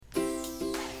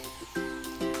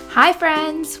Hi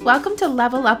friends, welcome to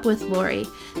Level Up with Lori.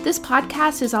 This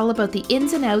podcast is all about the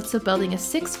ins and outs of building a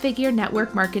six-figure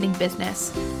network marketing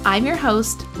business. I'm your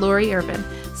host, Lori Irvin,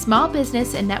 small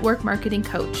business and network marketing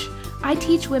coach. I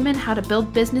teach women how to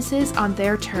build businesses on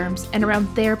their terms and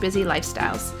around their busy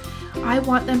lifestyles. I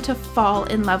want them to fall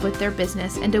in love with their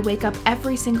business and to wake up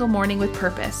every single morning with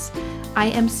purpose. I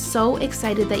am so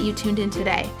excited that you tuned in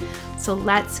today. So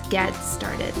let's get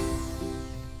started.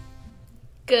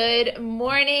 Good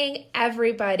morning,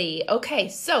 everybody. Okay,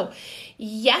 so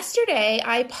yesterday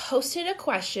I posted a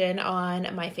question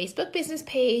on my Facebook business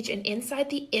page and inside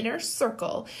the inner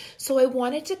circle. So I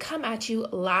wanted to come at you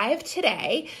live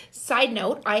today. Side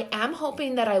note, I am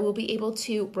hoping that I will be able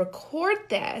to record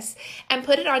this and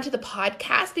put it onto the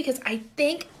podcast because I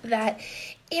think that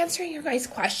answering your guys'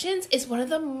 questions is one of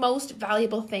the most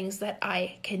valuable things that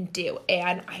I can do.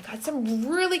 And I got some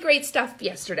really great stuff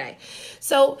yesterday.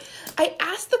 So I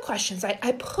asked the questions.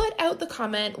 I put out the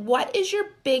comment, what is your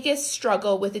biggest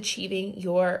struggle with achieving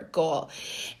your goal?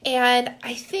 And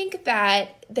I think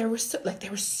that there was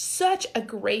such a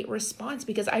great response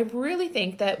because I really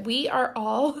think that we are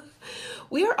all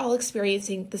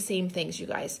experiencing the same things, you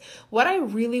guys. What I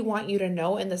really want you to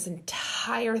know in this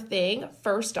entire thing,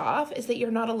 first off, is that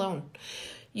you're not alone.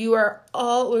 We are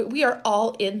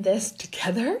all in this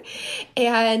together,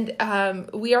 and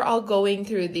we are all going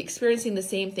through experiencing the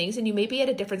same things, and you may be at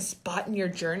a different spot in your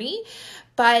journey,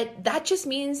 but that just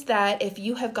means that if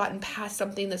you have gotten past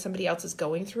something that somebody else is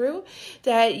going through,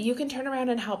 that you can turn around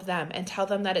and help them and tell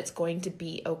them that it's going to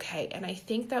be okay. And I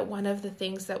think that one of the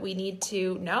things that we need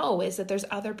to know is that there's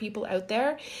other people out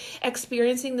there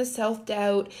experiencing the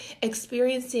self-doubt,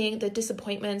 experiencing the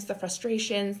disappointments, the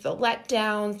frustrations, the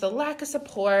letdowns, the lack of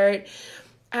support,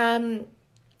 the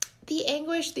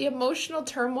anguish, the emotional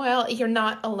turmoil. You're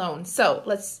not alone. So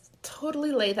let's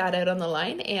totally lay that out on the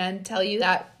line and tell you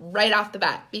that right off the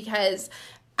bat because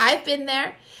I've been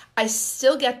there. I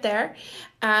still get there.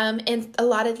 And a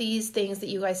lot of these things that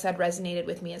you guys said resonated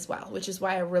with me as well, which is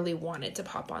why I really wanted to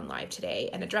pop on live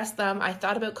today and address them. I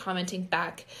thought about commenting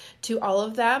back to all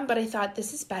of them, but I thought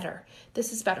this is better.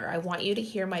 This is better. I want you to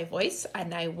hear my voice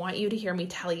and I want you to hear me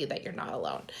tell you that you're not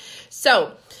alone.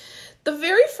 So the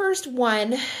very first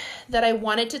one that I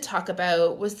wanted to talk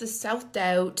about was the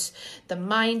self-doubt, the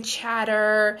mind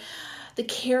chatter, the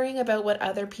caring about what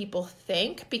other people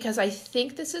think, because I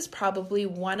think this is probably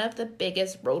one of the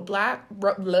biggest roadblocks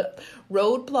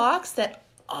that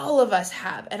all of us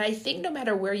have. And I think no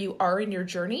matter where you are in your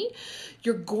journey,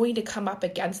 you're going to come up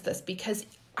against this because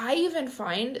I even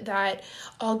find that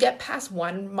I'll get past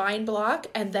one mind block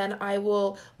and then I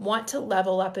will want to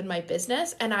level up in my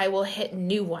business and I will hit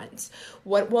new ones.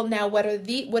 What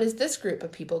is this group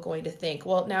of people going to think?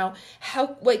 Well, now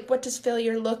what does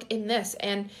failure look in this?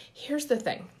 And here's the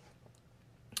thing.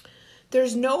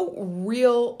 There's no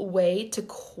real way to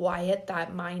quiet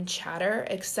that mind chatter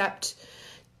except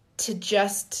to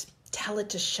just tell it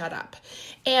to shut up.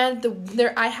 And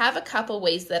I have a couple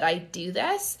ways that I do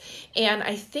this. And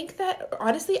I think that,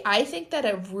 honestly,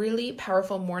 a really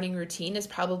powerful morning routine is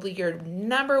probably your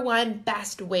number one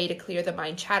best way to clear the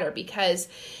mind chatter because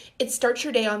it starts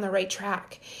your day on the right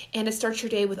track and it starts your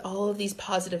day with all of these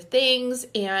positive things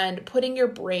and putting your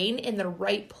brain in the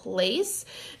right place,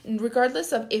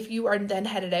 regardless of if you are then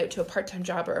headed out to a part-time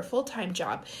job or a full-time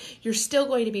job, you're still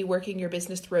going to be working your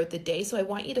business throughout the day. So I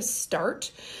want you to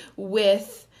start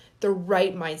with the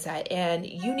right mindset and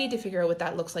you need to figure out what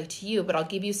that looks like to you, but I'll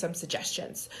give you some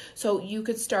suggestions. So you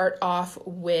could start off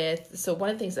with,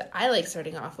 one of the things that I like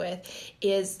starting off with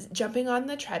is jumping on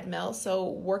the treadmill.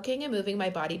 So working and moving my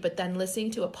body, but then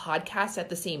listening to a podcast at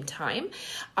the same time.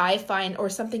 I find, or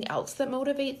something else that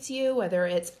motivates you, whether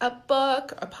it's a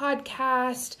book, a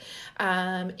podcast,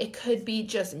 it could be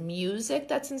just music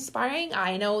that's inspiring.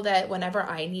 I know that whenever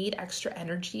I need extra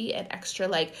energy and extra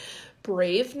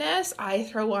braveness, I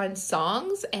throw on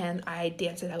songs and I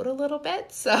dance it out a little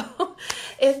bit. So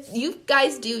if you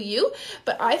guys do you,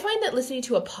 but I find that listening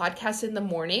to a podcast in the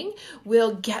morning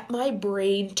will get my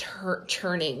brain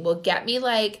churning, will get me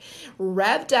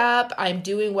revved up. I'm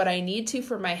doing what I need to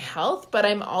for my health, but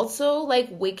I'm also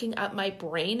waking up my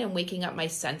brain and waking up my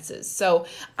senses. So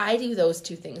I do those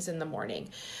two things in the morning.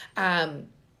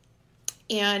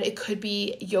 And it could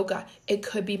be yoga, it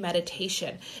could be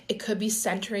meditation, it could be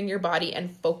centering your body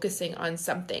and focusing on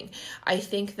something. I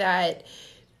think that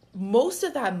most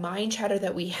of that mind chatter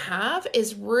that we have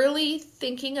is really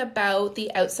thinking about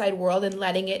the outside world and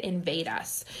letting it invade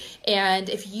us. And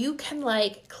if you can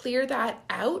clear that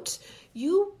out,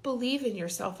 you believe in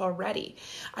yourself already.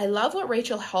 I love what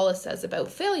Rachel Hollis says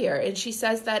about failure. And she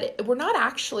says that we're not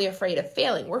actually afraid of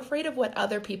failing. We're afraid of what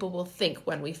other people will think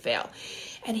when we fail.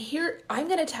 And here, I'm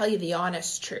going to tell you the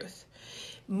honest truth.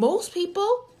 Most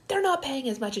people, they're not paying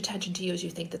as much attention to you as you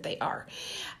think that they are.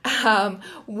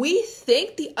 We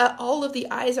think all of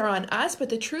the eyes are on us, but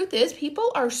the truth is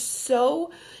people are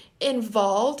so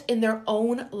involved in their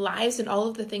own lives and all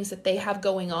of the things that they have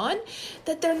going on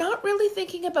that they're not really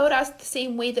thinking about us the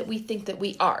same way that we think that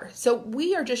we are. So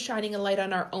we are just shining a light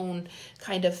on our own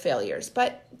kind of failures,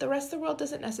 but the rest of the world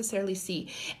doesn't necessarily see.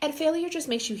 And failure just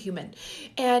makes you human.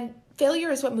 And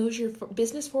failure is what moves your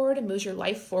business forward and moves your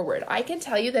life forward. I can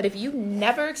tell you that if you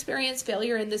never experience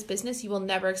failure in this business, you will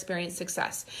never experience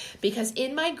success. Because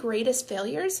in my greatest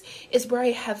failures is where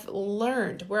I have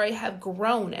learned, where I have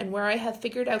grown, and where I have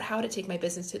figured out how to take my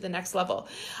business to the next level.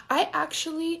 I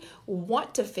actually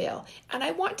want to fail, and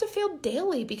I want to fail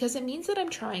daily because it means that I'm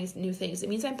trying new things. It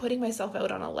means I'm putting myself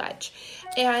out on a ledge.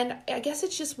 And I guess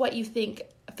it's just what you think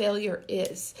failure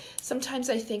is. Sometimes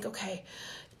I think, okay,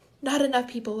 not enough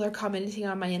people are commenting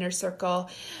on my inner circle.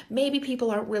 Maybe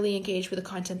people aren't really engaged with the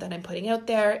content that I'm putting out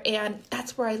there. And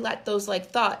that's where I let those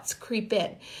thoughts creep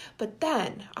in. But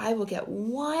then I will get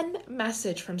one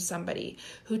message from somebody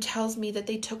who tells me that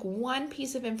they took one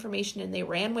piece of information and they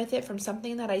ran with it from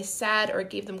something that I said, or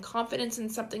it gave them confidence in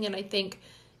something. And I think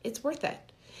it's worth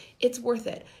it. It's worth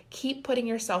it. Keep putting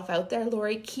yourself out there,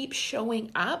 Lori. Keep showing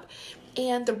up.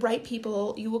 And the right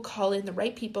people, you will call in the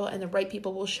right people, and the right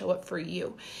people will show up for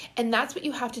you. And that's what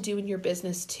you have to do in your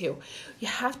business too. You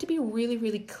have to be really,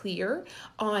 really clear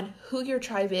on who your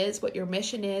tribe is, what your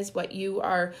mission is, what you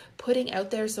are putting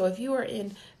out there. So if you are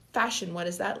in fashion, what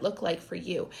does that look like for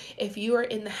you? If you are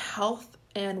in the health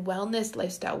and wellness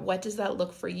lifestyle, what does that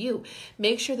look for you?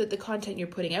 Make sure that the content you're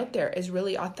putting out there is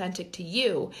really authentic to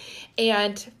you.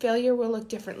 And failure will look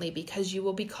differently because you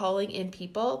will be calling in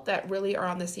people that really are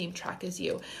on the same track as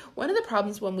you. One of the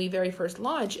problems when we very first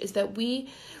launch is that we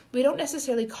don't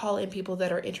necessarily call in people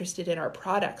that are interested in our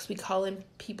products. We call in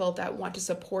people that want to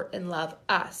support and love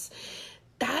us.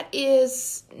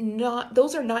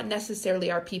 Those are not necessarily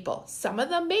our people. Some of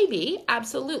them may be,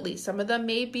 absolutely. Some of them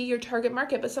may be your target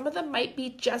market, but some of them might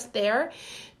be just there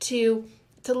to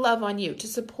love on you, to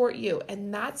support you.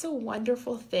 And that's a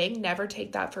wonderful thing. Never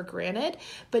take that for granted,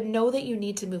 but know that you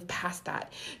need to move past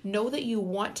that. Know that you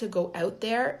want to go out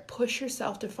there, push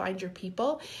yourself to find your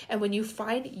people. And when you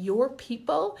find your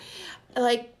people,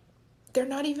 they're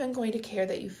not even going to care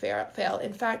that you fail.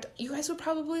 In fact, you guys would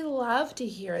probably love to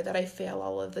hear that I fail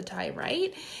all of the time,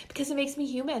 right? Because it makes me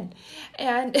human.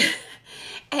 And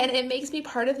it makes me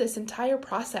part of this entire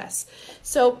process.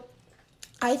 So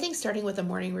I think starting with a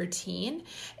morning routine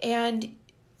and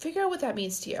figure out what that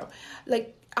means to you.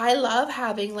 I love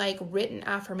having written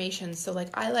affirmations. So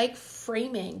I like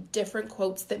framing different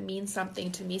quotes that mean something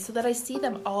to me so that I see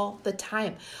them all the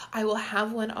time. I will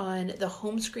have one on the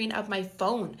home screen of my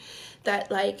phone that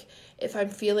if I'm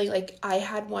feeling I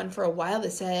had one for a while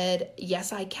that said,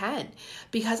 yes, I can,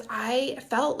 because I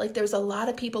felt like there's a lot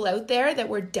of people out there that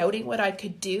were doubting what I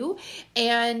could do.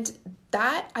 And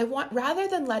that rather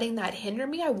than letting that hinder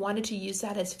me, I wanted to use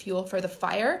that as fuel for the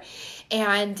fire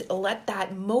and let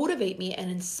that motivate me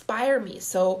and inspire me.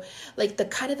 So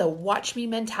the watch me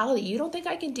mentality. You don't think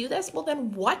I can do this? Well,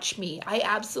 then watch me. I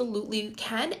absolutely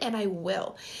can, and I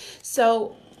will.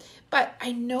 But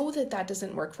I know that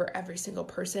doesn't work for every single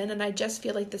person. And I just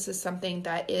feel like this is something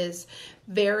that is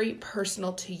very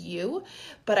personal to you.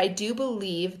 But I do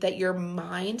believe that your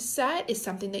mindset is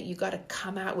something that you got to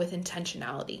come at with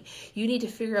intentionality. You need to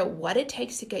figure out what it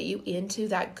takes to get you into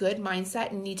that good mindset,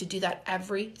 and you need to do that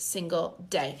every single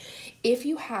day. If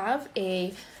you have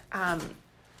a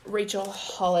Rachel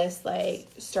Hollis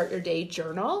start your day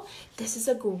journal, this is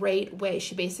a great way.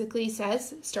 She basically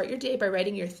says start your day by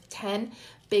writing your 10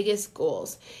 biggest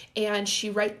goals, and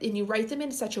you write them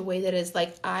in such a way that is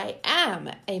I am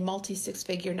a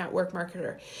multi-six-figure network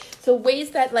marketer. So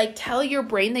ways that tell your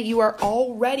brain that you are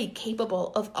already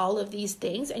capable of all of these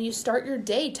things, and you start your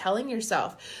day telling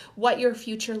yourself what your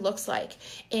future looks like.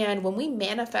 And when we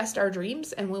manifest our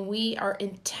dreams and when we are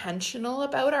intentional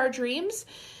about our dreams,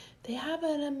 they have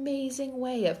an amazing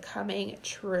way of coming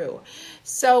true.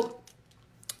 So,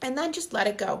 and then just let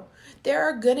it go. There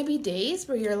are going to be days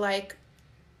where you're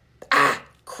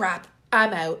crap,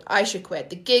 I'm out. I should quit.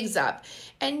 The gig's up.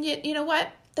 And you know what?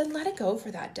 then let it go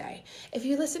for that day. If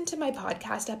you listen to my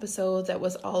podcast episode that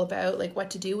was all about like what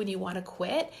to do when you want to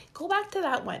quit, go back to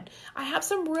that one. I have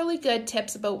some really good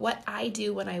tips about what I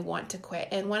do when I want to quit.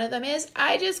 And one of them is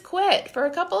I just quit for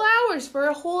a couple hours, for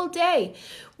a whole day,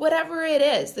 whatever it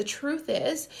is. The truth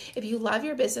is, if you love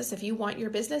your business, if you want your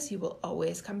business, you will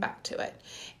always come back to it.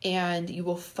 And you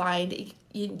will find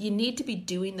you need to be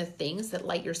doing the things that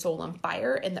light your soul on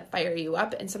fire and that fire you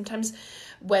up. And sometimes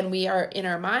when we are in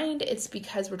our mind, it's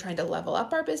because we're trying to level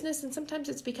up our business. And sometimes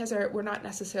it's because we're not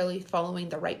necessarily following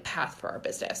the right path for our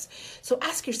business. So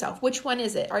ask yourself, which one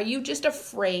is it? Are you just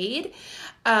afraid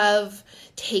of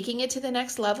taking it to the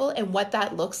next level and what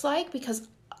that looks like? Because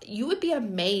you would be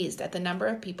amazed at the number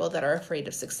of people that are afraid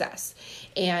of success.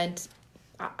 And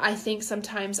I think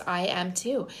sometimes I am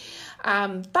too.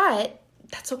 But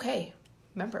that's okay.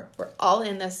 Remember, we're all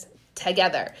in this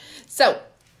together. So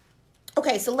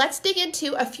let's dig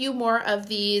into a few more of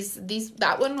these.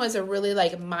 That one was a really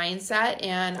like mindset,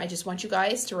 and I just want you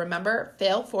guys to remember,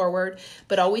 fail forward,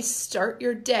 but always start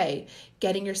your day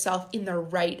getting yourself in the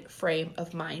right frame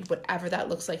of mind, whatever that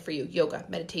looks like for you. Yoga,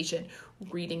 meditation,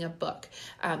 reading a book,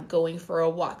 going for a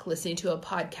walk, listening to a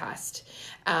podcast,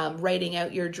 writing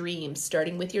out your dreams,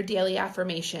 starting with your daily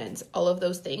affirmations. All of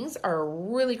those things are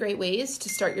really great ways to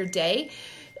start your day,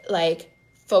 like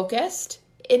focused,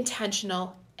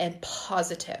 intentional, and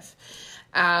positive.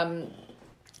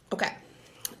 Okay,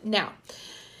 now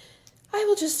I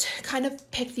will just kind of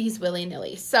pick these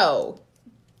willy-nilly. So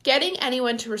getting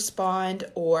anyone to respond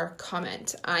or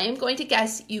comment. I am going to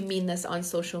guess you mean this on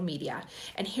social media.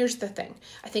 And here's the thing.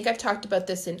 I think I've talked about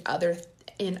this in other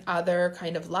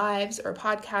kind of lives or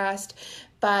podcast,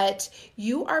 but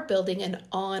you are building an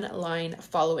online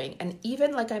following. And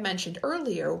even like I mentioned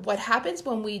earlier, what happens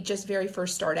when we just very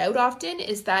first start out often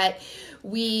is that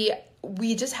we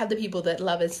just have the people that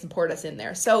love and support us in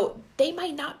there. So they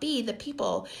might not be the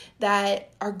people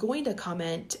that are going to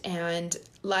comment and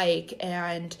like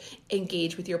and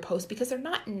engage with your post because they're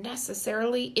not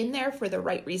necessarily in there for the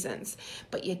right reasons.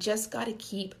 But you just got to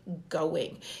keep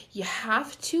going. You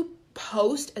have to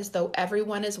post as though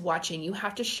everyone is watching. You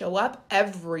have to show up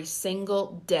every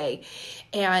single day.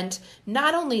 And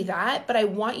not only that, but I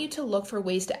want you to look for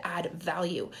ways to add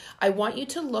value. I want you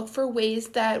to look for ways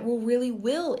that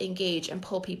will engage and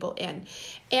pull people in.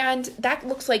 And that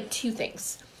looks like two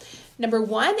things. Number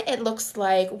one, it looks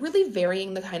like really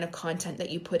varying the kind of content that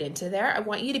you put into there. I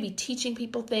want you to be teaching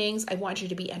people things. I want you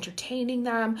to be entertaining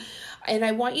them. And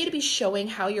I want you to be showing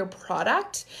how your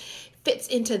product fits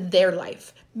into their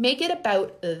life. Make it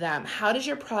about them. How does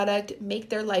your product make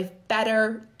their life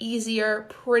better, easier,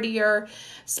 prettier,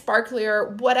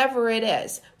 sparklier, whatever it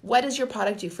is? What does your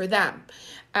product do for them?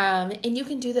 And you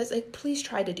can do this, like, please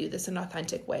try to do this in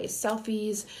authentic ways.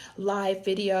 Selfies, live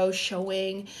video,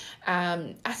 showing,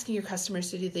 asking your customers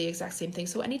to do the exact same thing.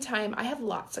 So anytime, I have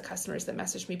lots of customers that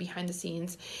message me behind the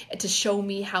scenes to show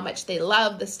me how much they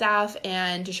love the stuff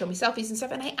and to show me selfies and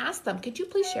stuff. And I ask them, could you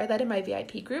please share that in my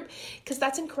VIP group? Because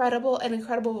that's an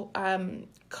incredible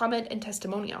comment and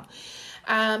testimonial.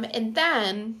 And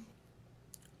then,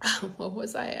 what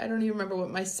was I don't even remember what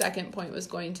my second point was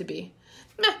going to be.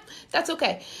 That's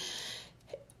okay.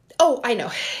 Oh, I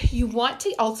know. You want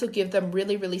to also give them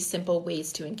really, really simple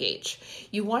ways to engage.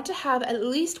 You want to have at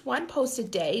least one post a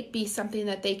day be something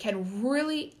that they can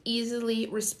really easily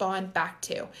respond back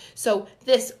to. So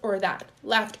this or that,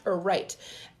 left or right,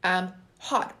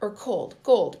 hot or cold,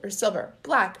 gold or silver,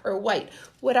 black or white,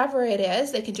 whatever it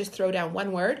is, they can just throw down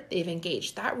one word, they've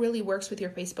engaged. That really works with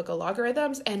your Facebook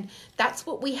algorithms, and that's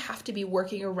what we have to be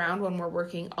working around when we're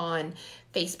working on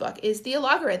Facebook, is the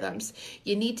algorithms.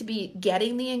 You need to be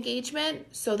getting the engagement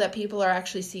so that people are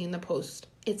actually seeing the post.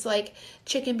 It's like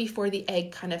chicken before the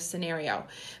egg kind of scenario.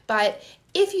 But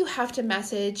if you have to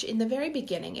message in the very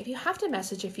beginning, if you have to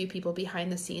message a few people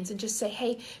behind the scenes and just say,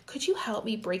 hey, could you help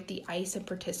me break the ice and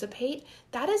participate?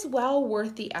 That is well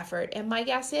worth the effort. And my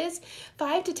guess is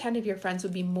 5 to 10 of your friends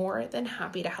would be more than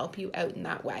happy to help you out in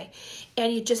that way.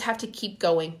 And you just have to keep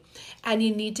going. And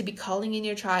you need to be calling in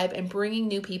your tribe and bringing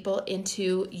new people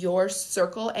into your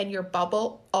circle and your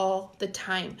bubble all the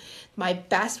time. My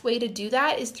best way to do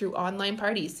that is through online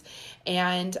parties.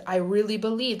 And I really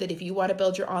believe that if you want to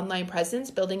build your online presence,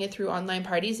 building it through online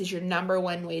parties is your number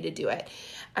one way to do it.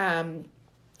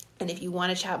 And if you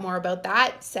want to chat more about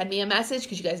that, send me a message,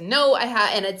 because you guys know I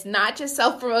have, and it's not just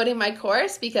self-promoting my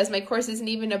course, because my course isn't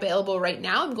even available right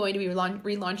now. I'm going to be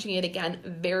relaunching it again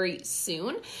very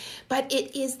soon, but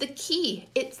it is the key.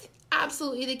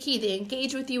 absolutely the key. They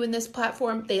engage with you in this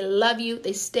platform. They love you.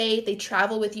 They stay. They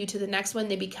travel with you to the next one.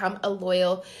 They become a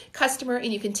loyal customer,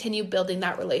 and you continue building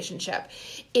that relationship.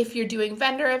 If you're doing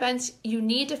vendor events, you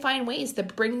need to find ways to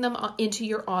bring them into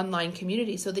your online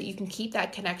community so that you can keep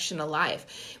that connection alive.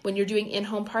 When you're doing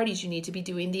in-home parties, you need to be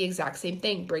doing the exact same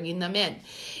thing, bringing them in.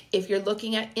 If you're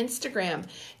looking at Instagram,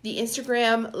 the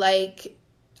Instagram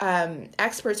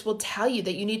experts will tell you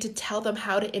that you need to tell them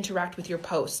how to interact with your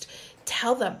post.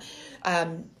 Tell them,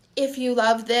 if you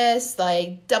love this,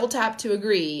 like double tap to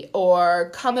agree or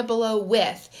comment below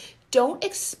with. Don't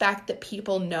expect that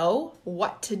people know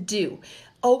what to do.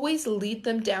 Always lead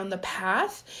them down the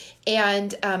path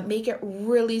and make it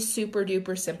really super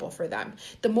duper simple for them.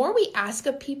 The more we ask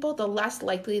of people, the less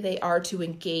likely they are to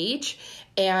engage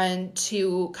and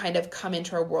to kind of come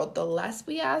into our world. The less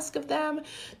we ask of them,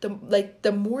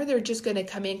 the more they're just going to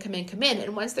come in.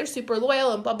 And once they're super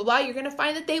loyal and blah, blah, blah, you're going to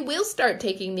find that they will start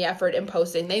taking the effort and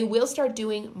posting. They will start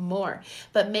doing more,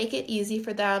 but make it easy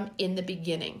for them in the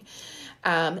beginning.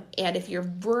 And if you're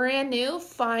brand new,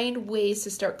 find ways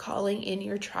to start calling in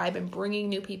your tribe and bringing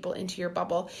new people into your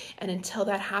bubble. And until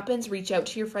that happens, reach out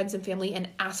to your friends and family and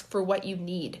ask for what you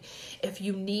need. If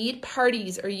you need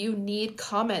parties or you need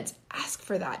comments, ask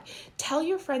for that. Tell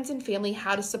your friends and family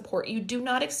how to support you. Do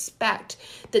not expect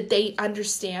that they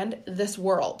understand this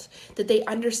world, that they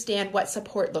understand what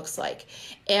support looks like.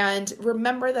 And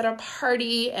remember that a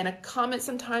party and a comment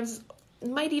sometimes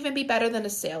might even be better than a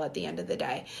sale at the end of the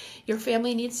day. Your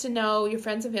family needs to know, your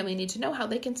friends and family need to know how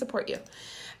they can support you.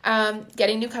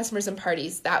 Getting new customers and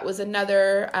parties, that was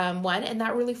another one, and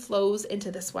that really flows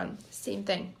into this one. Same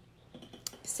thing.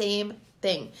 You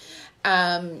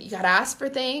got to ask for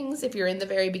things if you're in the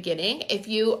very beginning.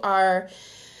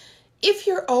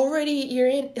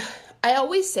 I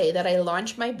always say that I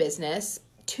launch my business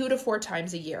 2 to 4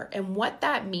 times a year. And what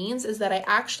that means is that I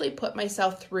actually put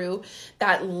myself through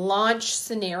that launch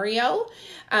scenario.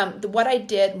 What I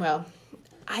did, well,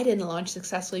 I didn't launch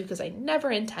successfully because I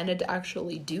never intended to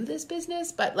actually do this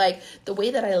business, but like the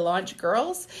way that I launch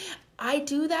girls, I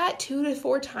do that 2 to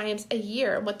 4 times a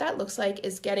year. And what that looks like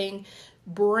is getting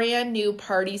brand new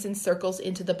parties and circles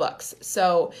into the books.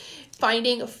 So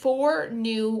finding 4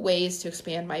 new ways to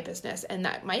expand my business. And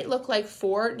that might look like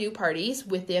 4 new parties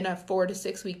within a 4 to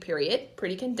 6 week period,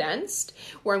 pretty condensed,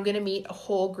 where I'm going to meet a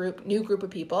whole new group of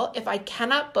people. If I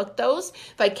cannot book those,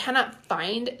 if I cannot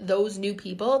find those new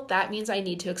people, that means I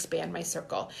need to expand my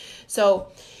circle.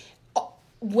 So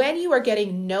when you are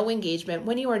getting no engagement,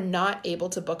 when you are not able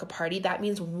to book a party, that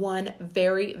means one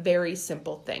very, very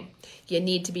simple thing. You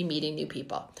need to be meeting new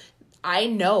people. I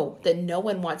know that no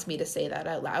one wants me to say that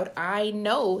out loud. I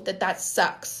know that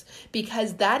sucks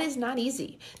because that is not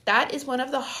easy. That is one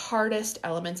of the hardest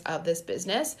elements of this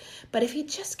business. But if you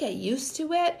just get used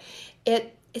to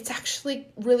it, it's actually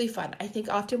really fun. I think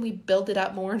often we build it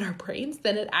up more in our brains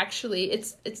than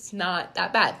it's not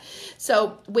that bad.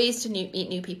 So ways to meet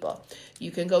new people.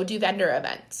 You can go do vendor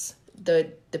events.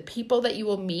 The people that you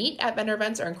will meet at vendor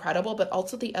events are incredible, but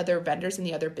also the other vendors and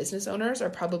the other business owners are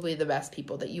probably the best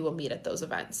people that you will meet at those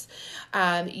events.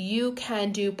 You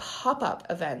can do pop-up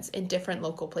events in different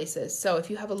local places. So if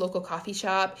you have a local coffee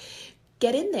shop,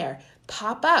 get in there,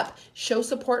 pop up, show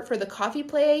support for the coffee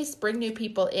place, bring new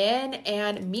people in,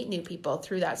 and meet new people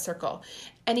through that circle.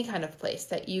 Any kind of place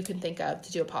that you can think of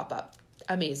to do a pop-up.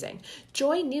 Amazing.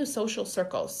 Join new social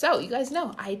circles. So you guys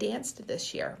know I danced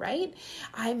this year, right?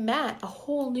 I met a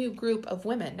whole new group of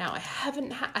women. Now I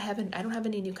don't have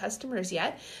any new customers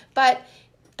yet, but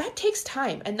that takes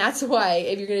time. And that's why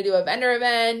if you're going to do a vendor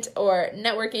event or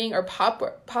networking or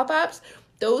pop-ups,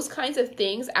 those kinds of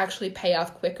things actually pay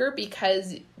off quicker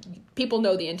because people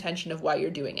know the intention of why you're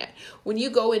doing it. When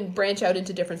you go and branch out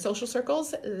into different social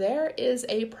circles, there is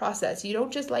a process. You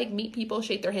don't just meet people,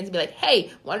 shake their hands and be like,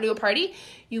 hey, want to do a party?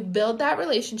 You build that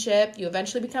relationship. You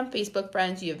eventually become Facebook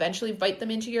friends. You eventually invite them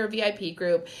into your VIP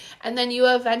group. And then you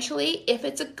eventually, if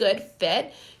it's a good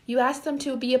fit, you ask them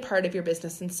to be a part of your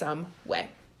business in some way.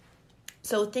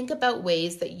 So think about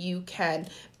ways that you can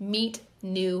meet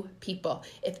new people.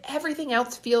 If everything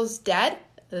else feels dead,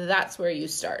 that's where you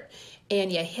start.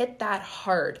 And you hit that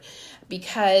hard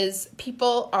because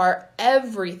people are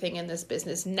everything in this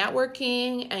business.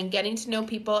 Networking and getting to know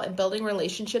people and building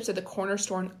relationships are the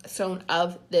cornerstone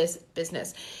of this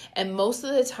business. And most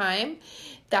of the time,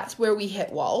 that's where we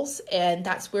hit walls and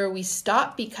that's where we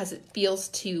stop because it feels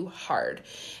too hard.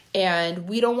 And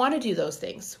we don't want to do those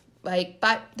things.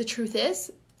 But the truth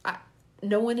is,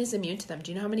 no one is immune to them.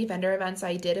 Do you know how many vendor events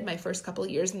I did in my first couple of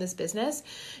years in this business?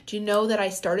 Do you know that I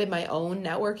started my own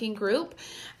networking group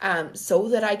so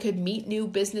that I could meet new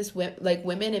business, like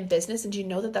women in business? And do you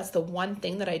know that that's the one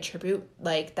thing that I attribute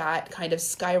like that kind of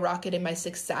skyrocketed in my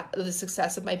success, the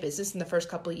success of my business in the first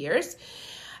couple of years?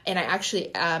 And I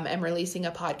actually am releasing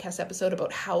a podcast episode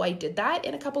about how I did that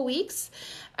in a couple weeks,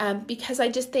 because I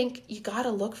just think you got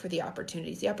to look for the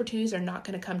opportunities. The opportunities are not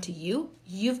going to come to you.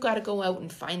 You've got to go out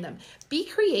and find them. Be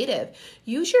creative.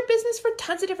 Use your business for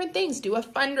tons of different things. Do a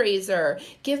fundraiser.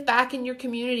 Give back in your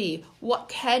community. What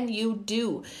can you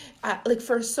do? Like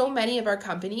for so many of our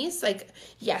companies, like,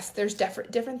 yes, there's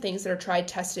different things that are tried,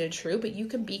 tested, and true, but you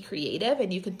can be creative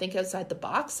and you can think outside the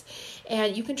box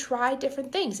and you can try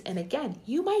different things. And again,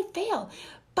 you might fail,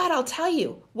 but I'll tell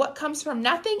you, what comes from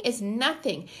nothing is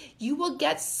nothing. You will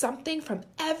get something from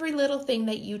every little thing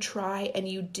that you try and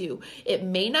you do. It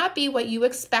may not be what you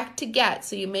expect to get.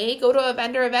 So you may go to a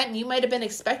vendor event and you might have been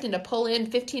expecting to pull in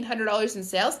 $1,500 in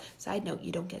sales. Side note,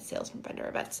 you don't get sales from vendor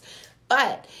events.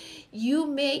 But you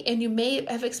may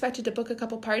have expected to book a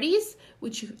couple parties,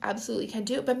 which you absolutely can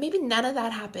do, but maybe none of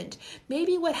that happened.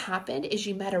 Maybe what happened is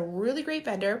you met a really great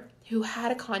vendor who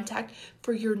had a contact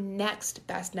for your next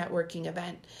best networking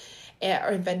event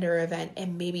or vendor event,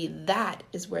 and maybe that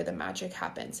is where the magic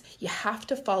happens. You have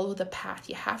to follow the path.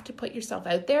 You have to put yourself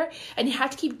out there, and you have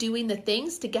to keep doing the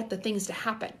things to get the things to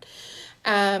happen.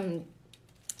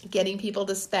 Getting people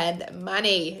to spend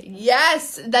money.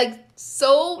 Yes, like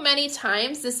so many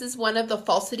times, this is one of the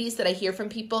falsities that I hear from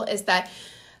people is that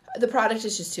the product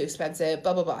is just too expensive,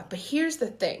 blah, blah, blah. But here's the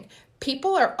thing.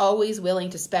 People are always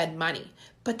willing to spend money,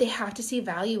 but they have to see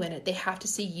value in it. They have to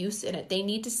see use in it. They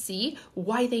need to see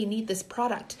why they need this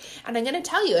product. And I'm going to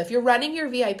tell you, if you're running your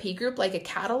VIP group like a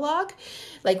catalog,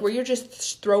 like where you're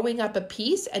just throwing up a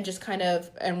piece and just kind of,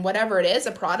 and whatever it is,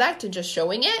 a product and just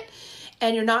showing it,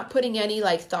 and you're not putting any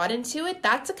like thought into it,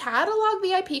 that's a catalog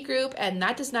VIP group, and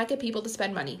that does not get people to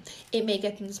spend money. It may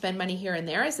get them to spend money here and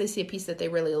there as they see a piece that they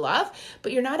really love,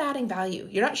 but you're not adding value.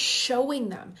 You're not showing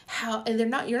them how, and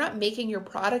you're not making your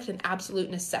product an absolute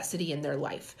necessity in their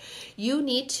life. You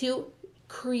need to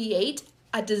create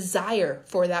a desire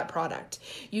for that product.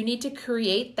 You need to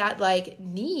create that like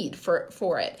need for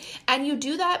it. And you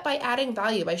do that by adding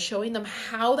value, by showing them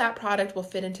how that product will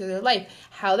fit into their life,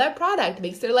 how that product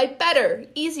makes their life better,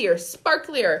 easier,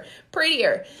 sparklier,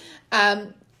 prettier,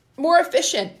 more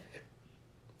efficient,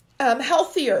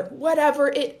 healthier, whatever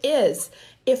it is.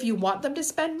 If you want them to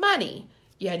spend money,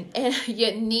 you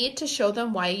need to show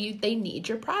them why they need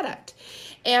your product.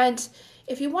 And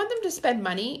if you want them to spend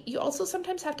money, you also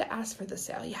sometimes have to ask for the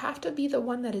sale. You have to be the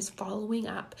one that is following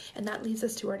up. And that leads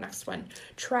us to our next one,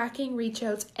 tracking reach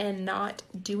outs and not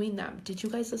doing them. Did you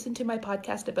guys listen to my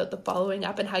podcast about the following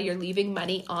up and how you're leaving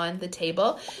money on the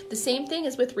table? The same thing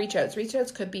is with reach outs. Reach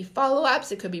outs could be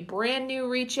follow-ups. It could be brand new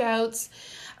reach outs.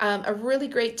 A really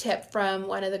great tip from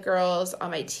one of the girls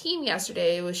on my team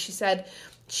yesterday was she said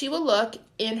she will look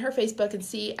in her Facebook and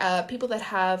see people that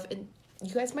have...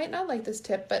 You guys might not like this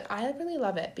tip, but I really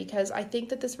love it because I think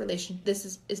that this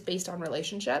is based on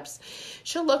relationships.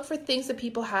 She'll look for things that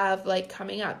people have like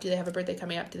coming up. Do they have a birthday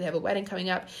coming up? Do they have a wedding coming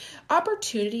up?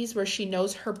 Opportunities where she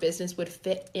knows her business would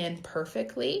fit in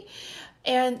perfectly.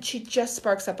 And she just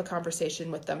sparks up a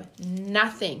conversation with them.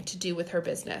 Nothing to do with her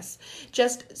business.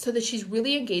 Just so that she's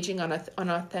really engaging on an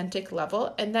authentic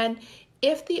level. And then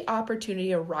if the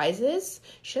opportunity arises,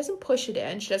 she doesn't push it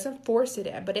in, she doesn't force it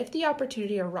in, but if the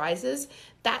opportunity arises,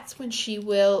 that's when she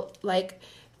will like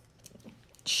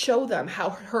show them how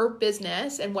her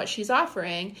business and what she's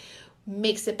offering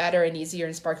makes it better and easier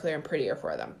and sparklier and prettier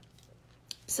for them.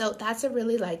 So that's a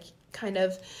really like kind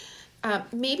of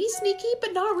maybe sneaky,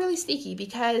 but not really sneaky,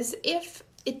 because if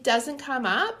it doesn't come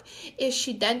up, if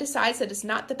she then decides that it's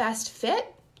not the best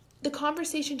fit, the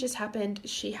conversation just happened.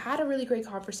 She had a really great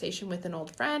conversation with an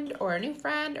old friend or a new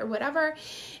friend or whatever,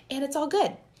 and it's all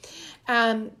good.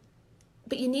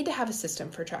 But you need to have a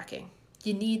system for tracking.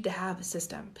 You need to have a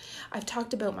system. I've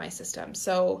talked about my system.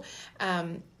 So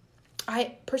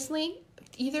I personally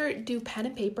either do pen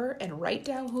and paper and write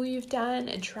down who you've done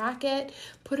and track it,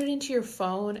 put it into your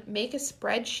phone, make a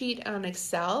spreadsheet on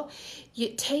Excel.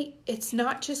 It's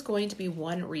not just going to be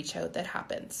one reach out that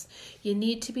happens. You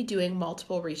need to be doing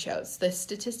multiple reach outs. The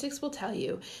statistics will tell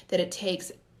you that it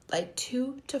takes like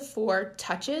 2 to 4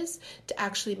 touches to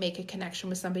actually make a connection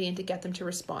with somebody and to get them to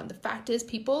respond. The fact is,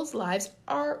 people's lives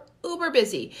are uber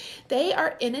busy. They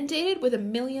are inundated with a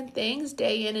million things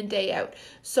day in and day out.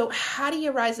 So how do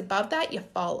you rise above that? You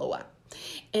follow up.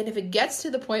 And if it gets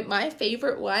to the point, my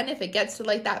favorite one, if it gets to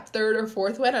like that 3rd or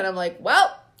 4th one, and I'm like,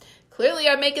 well, clearly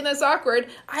I'm making this awkward,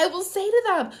 I will say to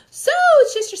them, so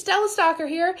it's just your Stella Stalker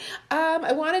here.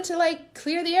 I wanted to like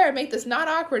clear the air and make this not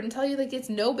awkward and tell you like it's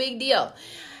no big deal.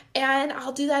 And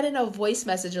I'll do that in a voice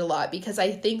message a lot because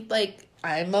I think like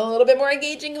I'm a little bit more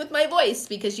engaging with my voice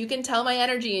because you can tell my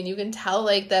energy and you can tell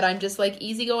like that I'm just like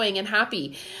easygoing and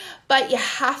happy. But you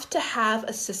have to have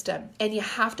a system and you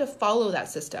have to follow that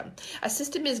system. A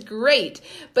system is great,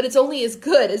 but it's only as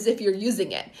good as if you're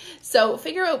using it. So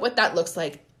figure out what that looks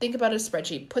like. Think about a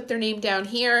spreadsheet. Put their name down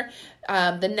here.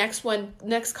 The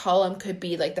next column could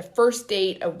be like the first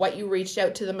date of what you reached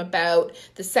out to them about,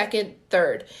 the second,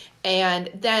 third, and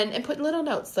put little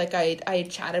notes. Like I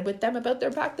chatted with them about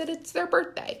their fact that it's their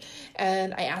birthday,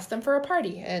 and I asked them for a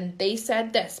party, and they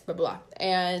said this, blah, blah.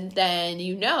 And then,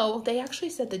 they actually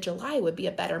said that July would be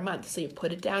a better month. So you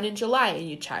put it down in July and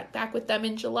you chat back with them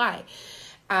in July.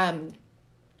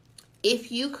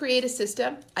 If you create a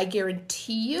system, I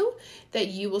guarantee you that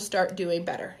you will start doing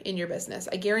better in your business.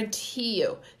 I guarantee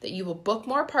you that you will book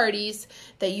more parties,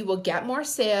 that you will get more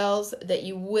sales, that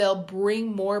you will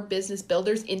bring more business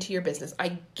builders into your business.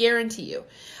 I guarantee you.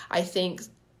 I think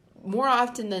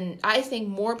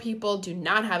more people do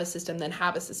not have a system than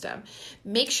have a system.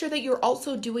 Make sure that you're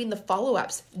also doing the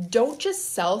follow-ups. Don't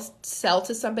just sell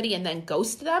to somebody and then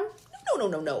ghost them.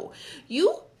 No.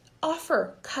 You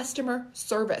offer customer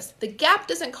service. The Gap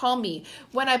doesn't call me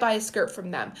when I buy a skirt from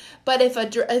them. But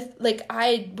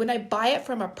when I buy it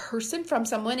from a person, from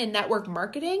someone in network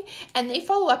marketing, and they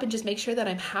follow up and just make sure that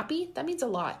I'm happy, that means a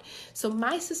lot. So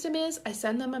my system is I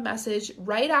send them a message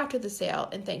right after the sale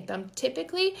and thank them.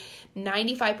 Typically,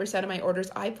 95% of my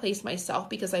orders I place myself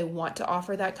because I want to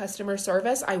offer that customer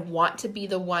service. I want to be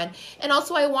the one. And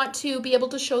also I want to be able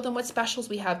to show them what specials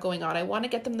we have going on. I want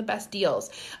to get them the best deals.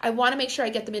 I want to make sure I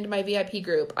get them into my VIP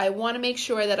group. I want to make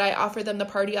sure that I offer them the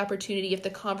party opportunity if the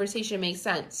conversation makes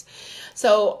sense.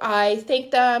 So I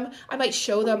thank them. I might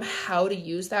show them how to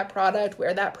use that product,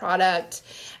 wear that product.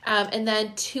 And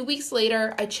then 2 weeks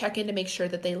later, I check in to make sure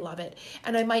that they love it.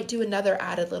 And I might do another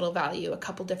added little value, a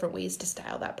couple different ways to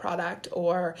style that product.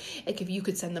 Or like if you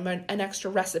could send them an extra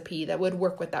recipe that would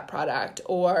work with that product,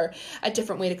 or a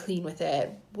different way to clean with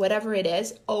it. Whatever it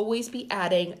is, always be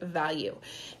adding value.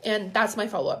 And that's my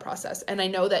follow-up process. And I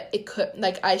know that it could,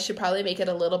 I should probably make it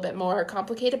a little bit more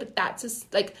complicated,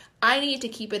 but I need to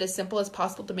keep it as simple as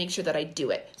possible to make sure that I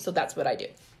do it. So that's what I do.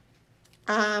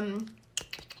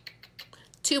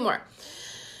 2 more.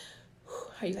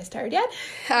 Are you guys tired yet?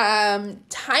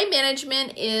 Time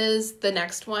management is the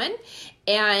next one.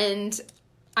 And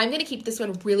I'm going to keep this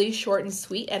one really short and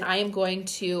sweet, and I am going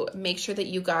to make sure that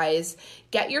you guys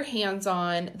get your hands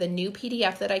on the new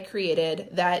PDF that I created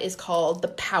that is called the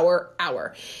Power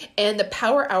Hour. And the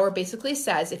Power Hour basically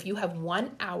says if you have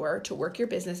 1 hour to work your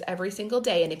business every single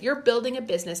day, and if you're building a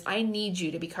business, I need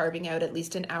you to be carving out at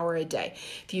least an hour a day.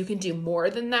 If you can do more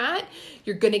than that,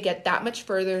 you're going to get that much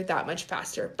further, that much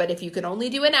faster. But if you can only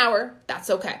do an hour, that's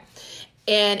okay.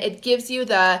 And it gives you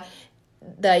the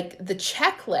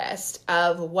checklist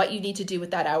of what you need to do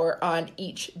with that hour on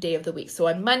each day of the week. So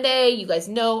on Monday, you guys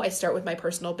know I start with my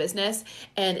personal business,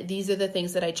 and these are the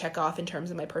things that I check off in terms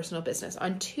of my personal business.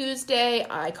 On Tuesday,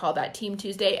 I call that Team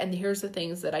Tuesday, and here's the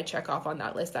things that I check off on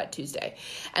that list that Tuesday.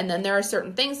 And then there are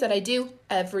certain things that I do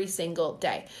every single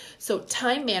day. So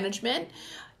time management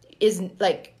is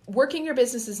working your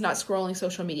business is not scrolling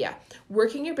social media.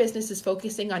 Working your business is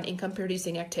focusing on income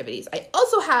producing activities. I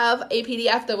also have a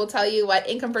PDF that will tell you what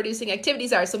income producing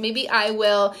activities are. So maybe I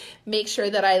will make sure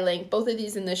that I link both of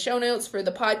these in the show notes for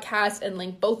the podcast and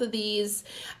link both of these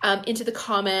into the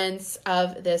comments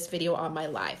of this video on my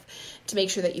live to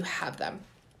make sure that you have them.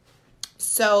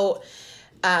 So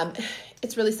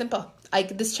it's really simple.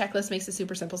 This checklist makes it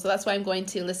super simple. So that's why I'm going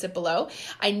to list it below.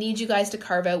 I need you guys to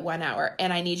carve out 1 hour,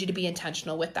 and I need you to be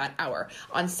intentional with that hour.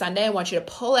 On Sunday, I want you to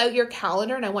pull out your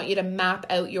calendar and I want you to map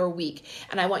out your week.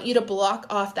 And I want you to block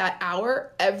off that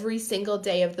hour every single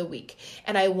day of the week.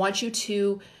 And I want you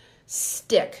to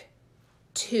stick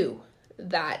to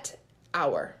that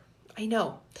hour. I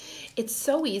know it's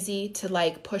so easy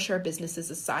to push our businesses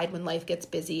aside when life gets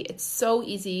busy. It's so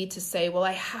easy to say, well,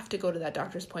 I have to go to that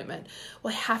doctor's appointment.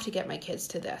 Well, I have to get my kids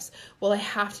to this. Well, I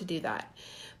have to do that.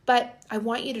 But I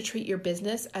want you to treat your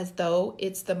business as though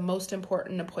it's the most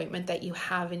important appointment that you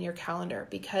have in your calendar,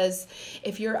 because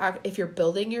if you're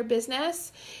building your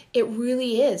business, it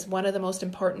really is one of the most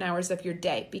important hours of your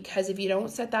day. Because if you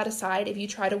don't set that aside, if you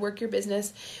try to work your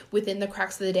business within the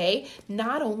cracks of the day,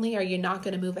 not only are you not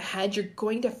going to move ahead, you're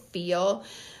going to feel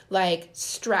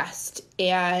stressed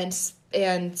and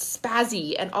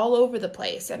spazzy and all over the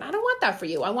place. And I don't want that for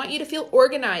you. I want you to feel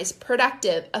organized,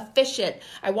 productive, efficient.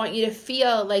 I want you to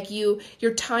feel like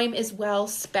your time is well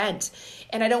spent.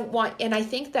 And I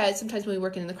think that sometimes when we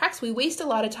work in the cracks, we waste a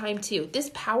lot of time too. This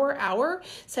power hour,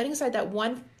 setting aside that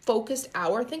one focused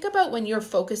hour, think about when you're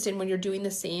focused and when you're doing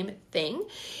the same thing,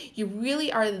 you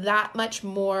really are that much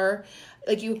more,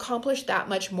 like you accomplish that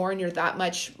much more and you're that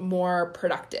much more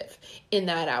productive in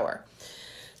that hour.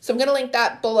 So I'm going to link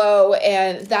that below,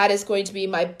 and that is going to be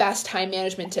my best time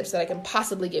management tips that I can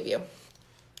possibly give you.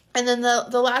 And then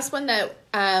the last one that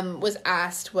was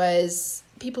asked was,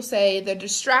 people say they're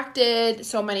distracted,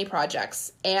 so many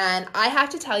projects. And I have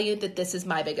to tell you that this is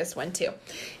my biggest one too.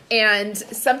 And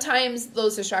sometimes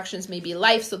those distractions may be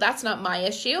life, so that's not my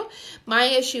issue. My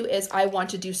issue is I want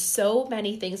to do so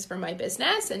many things for my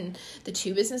business and the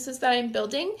 2 businesses that I'm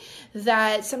building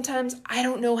that sometimes I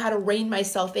don't know how to rein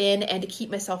myself in and to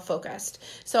keep myself focused.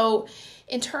 So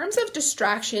in terms of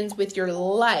distractions with your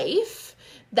life,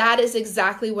 that is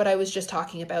exactly what I was just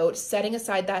talking about. Setting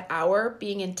aside that hour,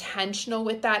 being intentional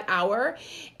with that hour,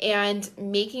 and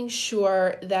making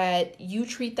sure that you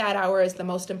treat that hour as the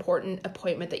most important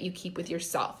appointment that you keep with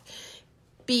yourself.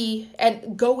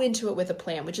 And go into it with a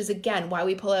plan, which is again why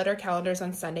we pull out our calendars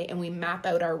on Sunday and we map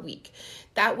out our week.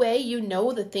 That way you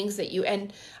know the things that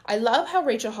and I love how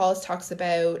Rachel Hollis talks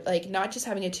about like not just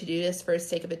having a to-do list for the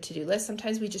sake of a to-do list.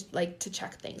 Sometimes we just like to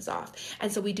check things off.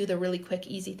 And so we do the really quick,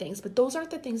 easy things, but those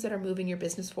aren't the things that are moving your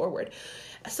business forward.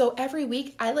 So every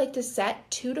week I like to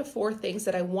set 2 to 4 things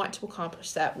that I want to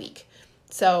accomplish that week.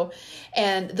 So,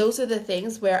 and those are the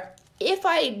things where if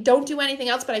I don't do anything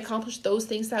else, but I accomplish those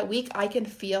things that week, I can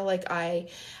feel like I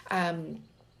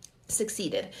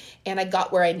succeeded and I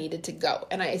got where I needed to go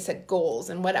and I set goals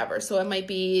and whatever. So it might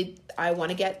be, I want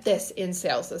to get this in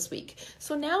sales this week.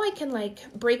 So now I can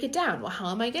like break it down. Well, how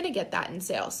am I going to get that in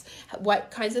sales? What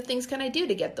kinds of things can I do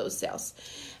to get those sales?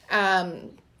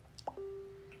 And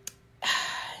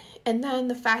then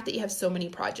the fact that you have so many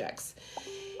projects,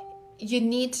 you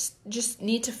need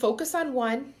to focus on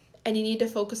one. And you need to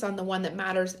focus on the one that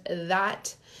matters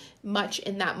that much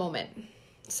in that moment.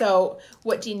 So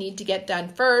what do you need to get done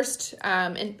first?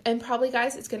 And probably,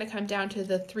 guys, it's going to come down to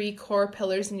the 3 core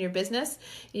pillars in your business.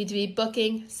 You need to be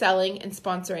booking, selling, and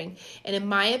sponsoring. And in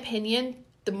my opinion,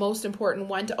 the most important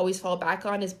one to always fall back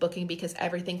on is booking, because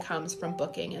everything comes from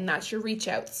booking. And that's your reach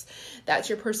outs. That's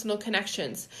your personal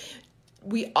connections.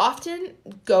 We often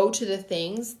go to the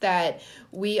things that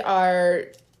we are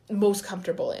most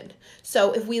comfortable in.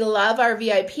 So if we love our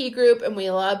VIP group and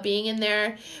we love being in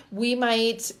there, we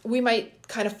might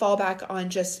kind of fall back on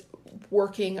just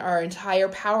working our entire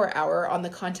power hour on the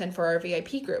content for our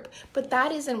VIP group. But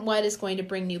that isn't what is going to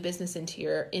bring new business into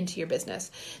your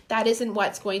business. That isn't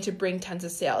what's going to bring tons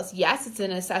of sales. Yes, it's a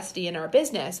necessity in our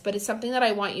business, but it's something that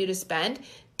I want you to spend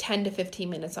 10 to 15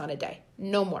 minutes on a day,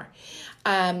 no more.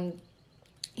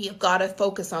 You've got to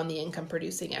focus on the income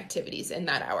producing activities in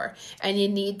that hour, and you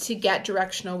need to get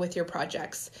directional with your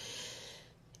projects,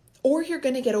 or you're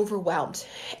going to get overwhelmed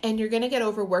and you're going to get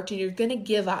overworked and you're going to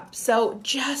give up. So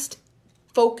just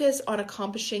focus on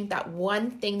accomplishing that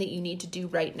one thing that you need to do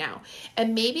right now.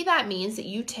 And maybe that means that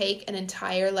you take an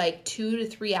entire 2 to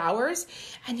 3 hours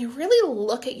and you really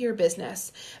look at your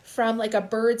business from like a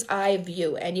bird's eye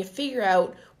view and you figure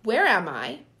out, where am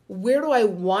I? Where do I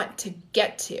want to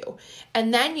get to?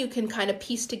 And then you can kind of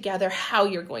piece together how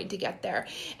you're going to get there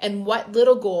and what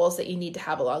little goals that you need to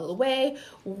have along the way.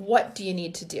 What do you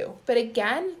need to do? But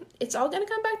again, it's all going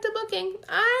to come back to booking.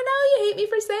 I know you hate me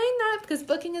for saying that, because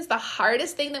booking is the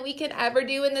hardest thing that we can ever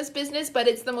do in this business, but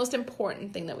it's the most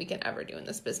important thing that we can ever do in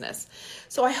this business.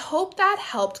 So I hope that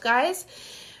helped, guys.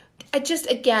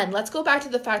 Again, let's go back to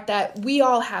the fact that we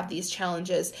all have these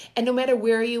challenges, and no matter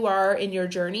where you are in your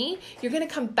journey, you're going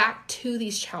to come back to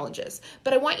these challenges.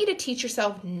 But I want you to teach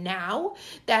yourself now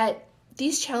that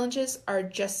these challenges are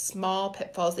just small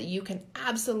pitfalls, that you can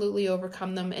absolutely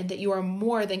overcome them and that you are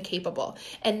more than capable.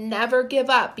 And never give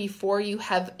up before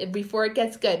it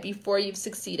gets good, before you've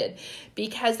succeeded,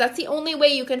 because that's the only way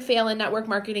you can fail in network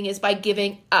marketing, is by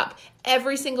giving up.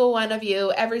 Every single one of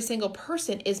you, every single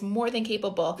person is more than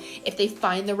capable, if they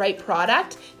find the right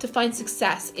product, to find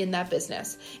success in that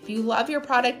business. If you love your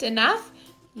product enough,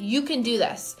 you can do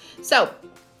this. So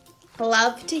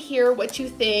love to hear what you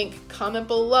think. Comment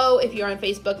below if you're on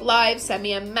Facebook Live. Send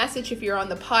me a message if you're on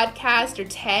the podcast, or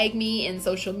tag me in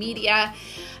social media.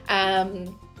 I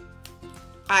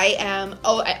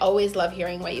always love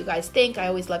hearing what you guys think. I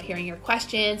always love hearing your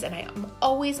questions, and I am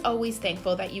always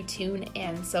thankful that you tune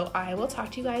in. So I will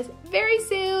talk to you guys very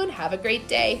soon. Have a great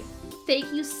day.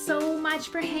 Thank you so much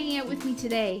for hanging out with me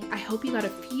today. I hope you got a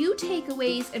few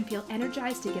takeaways and feel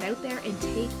energized to get out there and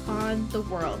take on the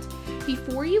world.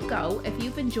 Before you go, if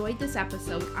you've enjoyed this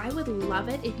episode, I would love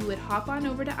it if you would hop on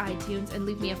over to iTunes and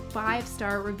leave me a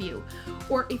 5-star review.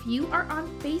 Or if you are on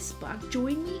Facebook,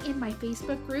 join me in my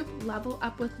Facebook group, Level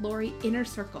Up with Lori Inner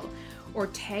Circle. Or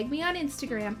tag me on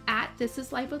Instagram at This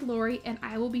Is Life with Lori, and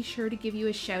I will be sure to give you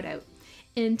a shout out.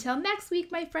 Until next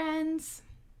week, my friends.